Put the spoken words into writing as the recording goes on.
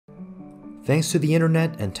Thanks to the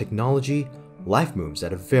internet and technology, life moves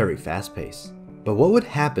at a very fast pace. But what would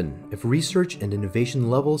happen if research and innovation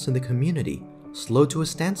levels in the community slowed to a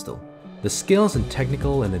standstill? The Skills and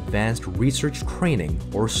Technical and Advanced Research Training,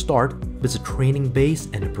 or START, is a training base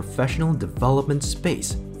and a professional development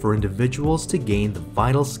space for individuals to gain the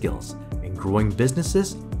vital skills in growing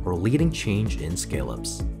businesses or leading change in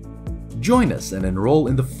scale-ups. Join us and enroll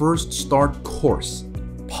in the first START course,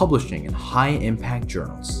 publishing in high-impact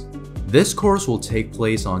journals. This course will take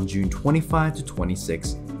place on June 25 to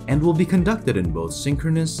 26 and will be conducted in both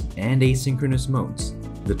synchronous and asynchronous modes.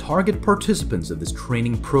 The target participants of this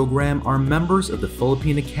training program are members of the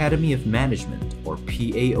Philippine Academy of Management, or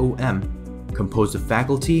PAOM, composed of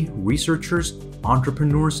faculty, researchers,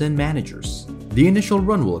 entrepreneurs, and managers. The initial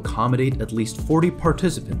run will accommodate at least 40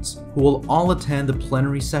 participants who will all attend the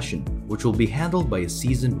plenary session, which will be handled by a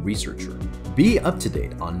seasoned researcher. Be up to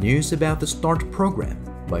date on news about the START program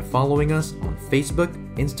by following us on Facebook,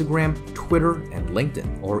 Instagram, Twitter, and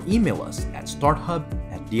LinkedIn, or email us at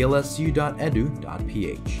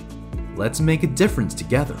starthub@dlsu.edu.ph. Let's make a difference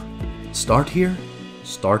together. Start here,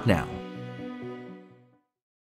 start now.